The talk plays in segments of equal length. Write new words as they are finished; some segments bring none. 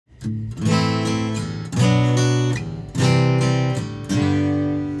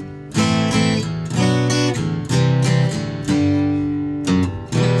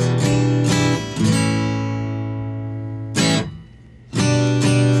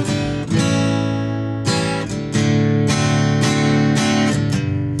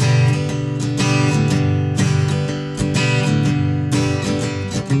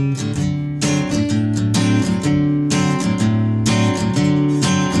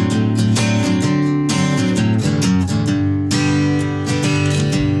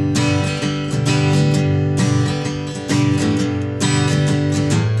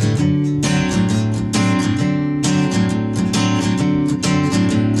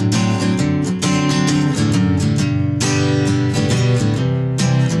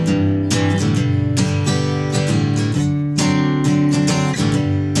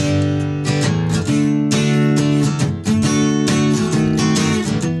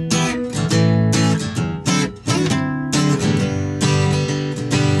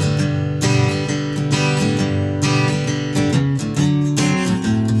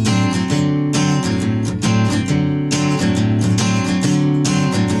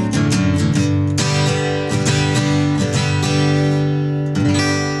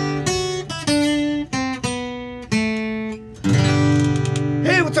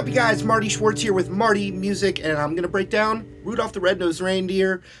Guys, Marty Schwartz here with Marty Music, and I'm going to break down Rudolph the Red-Nosed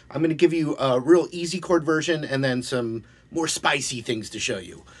Reindeer. I'm going to give you a real easy chord version and then some more spicy things to show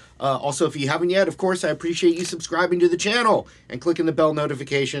you. Also, if you haven't yet, of course, I appreciate you subscribing to the channel and clicking the bell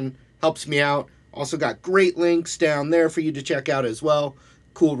notification. Helps me out. Also got great links down there for you to check out as well.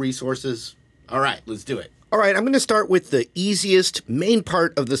 Cool resources. All right, let's do it. All right, I'm going to start with the easiest main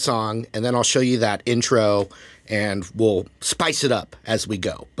part of the song, and then I'll show you that intro, and we'll spice it up as we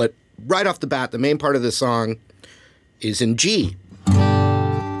go. But right off the bat, the main part of the song is in G. So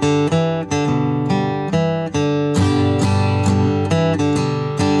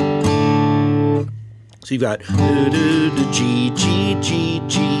you've got G, G, G,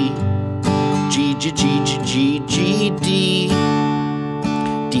 G, G, G, G, G, G, G, D,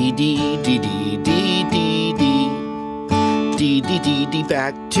 D, D, D, D, D, D, D, D, D, D,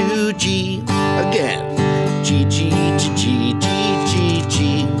 back to G again. G, G, G, G, G, G,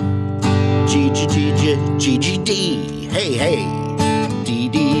 G, G, G, G, G, G, G, D. Hey, hey. D,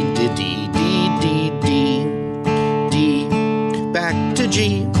 D, D, D, D, D, D, D, back to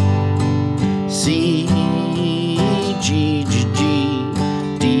G. C, G, G, G, D,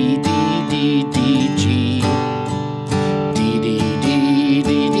 D, D, D, G, D, D, D, D,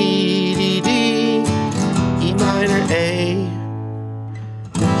 D, D, D, E minor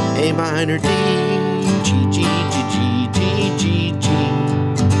A minor D, G, G, G, G, G, G, G, G,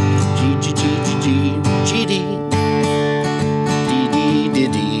 G, G, G, G, G, D, D, D, D,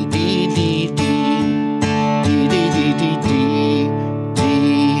 D, D, D, D, D, D, D, D,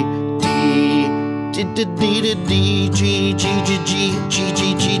 D, D, D, G, G, G, G, G, G,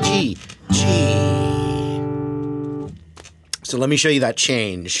 G, G, G. So let me show you that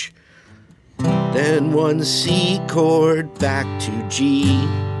change. Then one C chord back to G,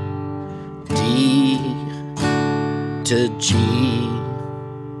 D to G.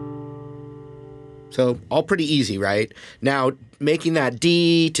 So all pretty easy, right? Now making that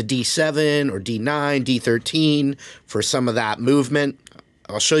D to D7 or D9, D13 for some of that movement,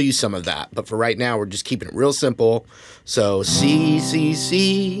 I'll show you some of that. But for right now, we're just keeping it real simple. So C, C,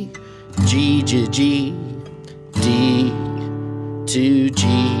 C, G, G, G, D to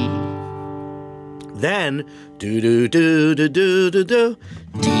G. Then do do do do do do do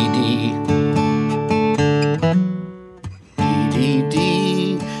D D D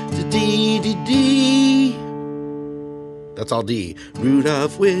D D D D. That's all D.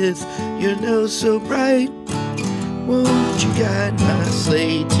 Rudolph, with your nose so bright, won't you guide my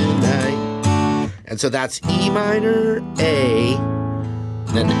sleigh tonight? And so that's E minor, A,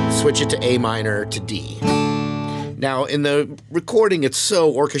 then switch it to A minor to D. Now, in the recording, it's so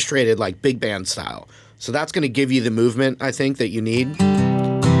orchestrated like big band style. So that's going to give you the movement, I think, that you need.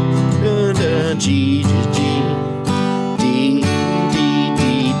 G, G, G, D, D,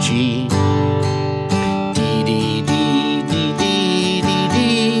 D, G, D, D, D, D, D, D, D,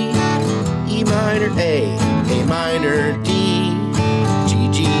 E minor, A minor, D, G,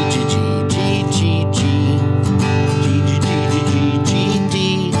 G, G, G, G, G, G, G, G, G, G, G, D,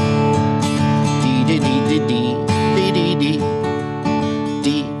 D, D, D, D, D. D, D, D,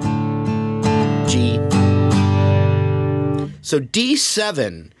 G. So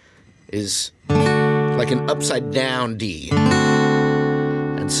D7 is like an upside down D.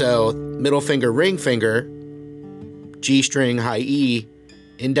 And so middle finger, ring finger, G string, high E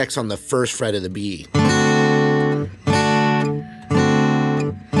index on the first fret of the B.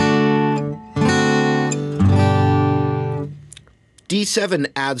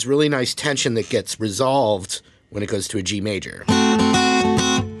 D7 adds really nice tension that gets resolved when it goes to a G major.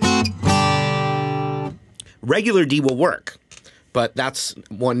 Regular D will work, but that's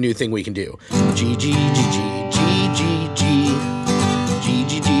one new thing we can do. G, G, G, G, G, G, G, G, G,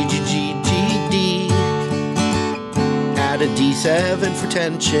 G, G, G, G, D. Add a D7 for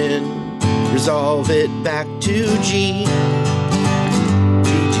tension, resolve it back to G.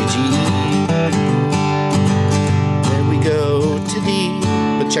 G, G, G. Then we go to D,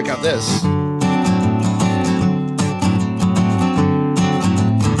 but check out this.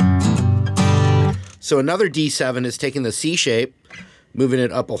 So another D7 is taking the C shape, moving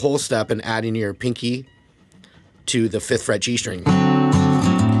it up a whole step, and adding your pinky to the 5th fret G string.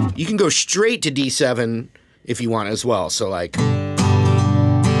 You can go straight to D7 if you want as well. So like...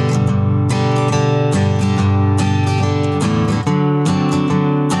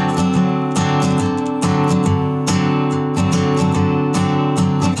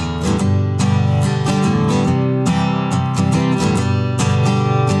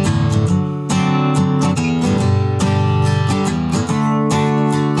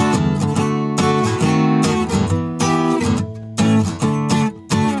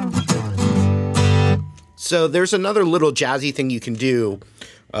 So there's another little jazzy thing you can do.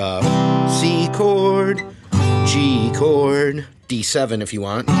 C chord, G chord, D7 if you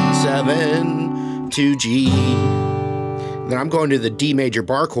want. 7 to G. Then I'm going to the D major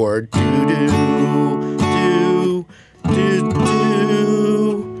bar chord. Do, do, do, do, do,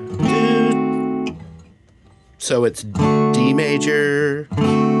 do. So it's D major,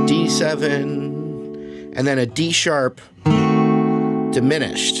 D7, and then a D sharp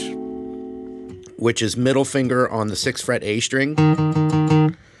diminished, which is middle finger on the 6th fret A string,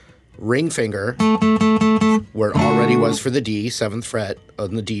 ring finger, where it already was for the D, 7th fret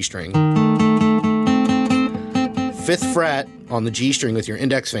on the D string, 5th fret on the G string with your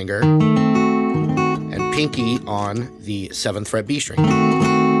index finger, and pinky on the 7th fret B string.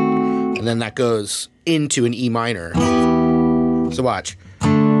 And then that goes into an E minor. So watch.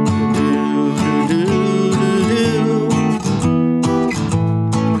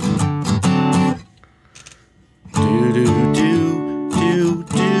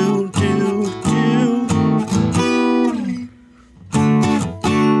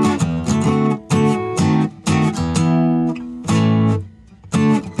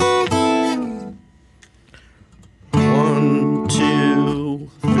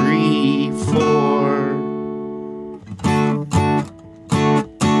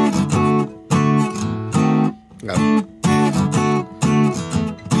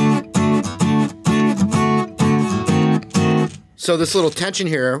 So this little tension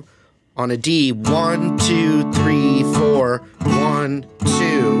here on a D, 1, 2, 3, 4, 1,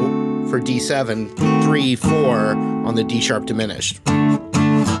 2 for D7, 3, 4 on the D sharp diminished.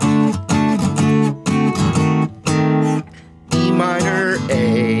 E minor,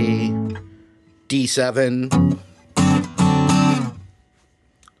 A, D7,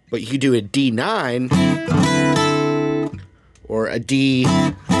 but you could do a D9 or a D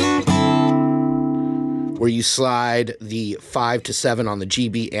where you slide the 5 to 7 on the G,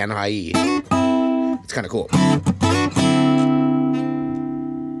 B, and high E. It's kind of cool.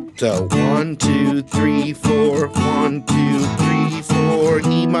 So 1, 2, 3, 4, 1, 2, 3, 4,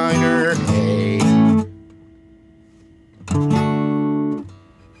 E minor, A.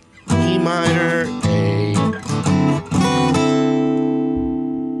 E minor, A.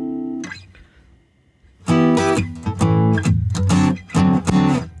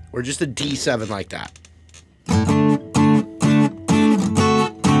 Or just a D7 like that.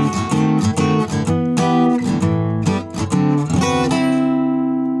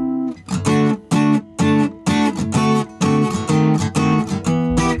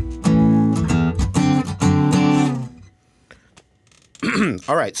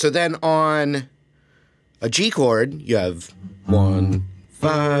 All right, so then on a G chord, you have 1,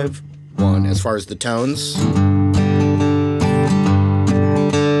 5, 1 as far as the tones.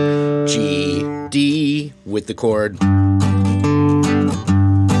 G, D with the chord.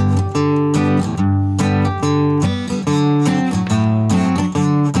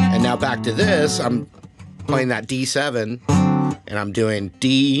 And now back to this, I'm playing that D7, and I'm doing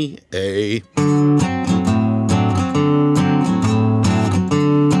D, A.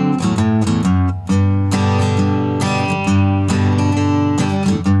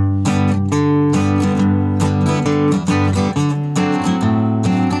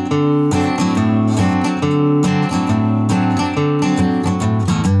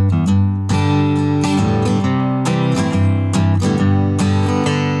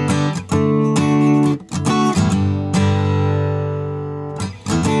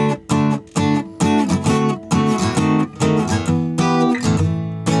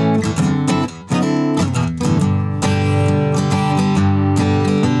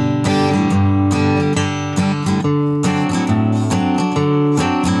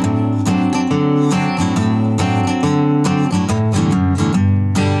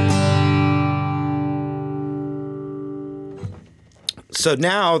 So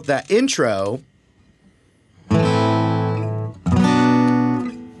now that intro.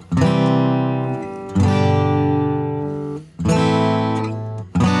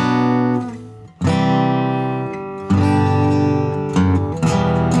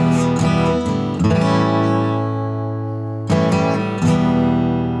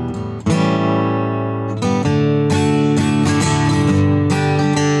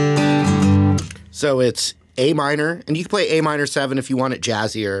 So it's A minor, and you can play A minor 7 if you want it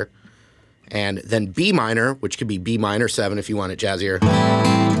jazzier, and then B minor, which could be B minor 7 if you want it jazzier,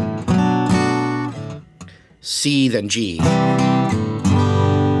 C, then G.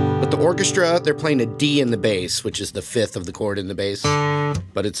 But the orchestra, they're playing a D in the bass, which is the 5th of the chord in the bass,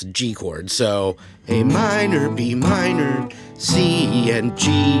 but it's a G chord. So A minor, B minor, C, and G.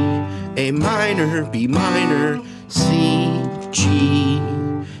 A minor, B minor, C, G.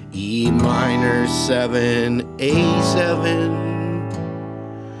 E minor 7,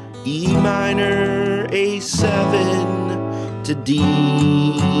 A7, E minor, A7 to D,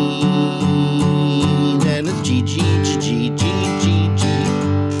 then it's G, G, G, G, G, G, G,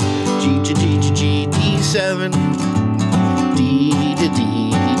 G, G, G, G, G, D7, D to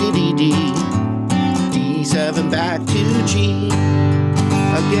D, D, D, D, D7 back to G,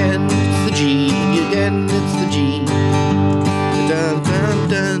 again it's the G, again it's the G. Dun, dun,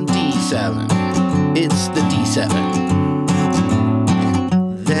 dun, D7. It's the D7.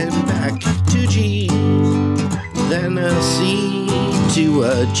 Then back to G. Then a C to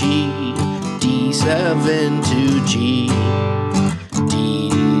a G. D7 to G. D,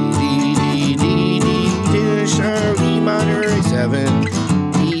 D, D, D, D, D, sharp, E minor, A7.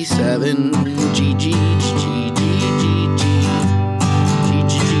 D7, G, G, G, G, G, G, G, G, G, G,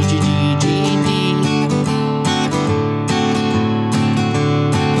 G, G, G.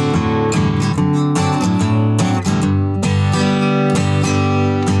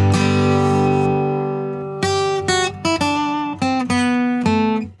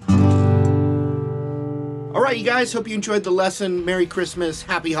 You guys, hope you enjoyed the lesson. Merry Christmas,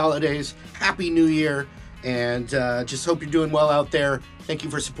 Happy Holidays, Happy New Year, and just hope you're doing well out there. Thank you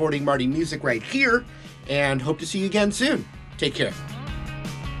for supporting Marty Music right here, and hope to see you again soon. Take care.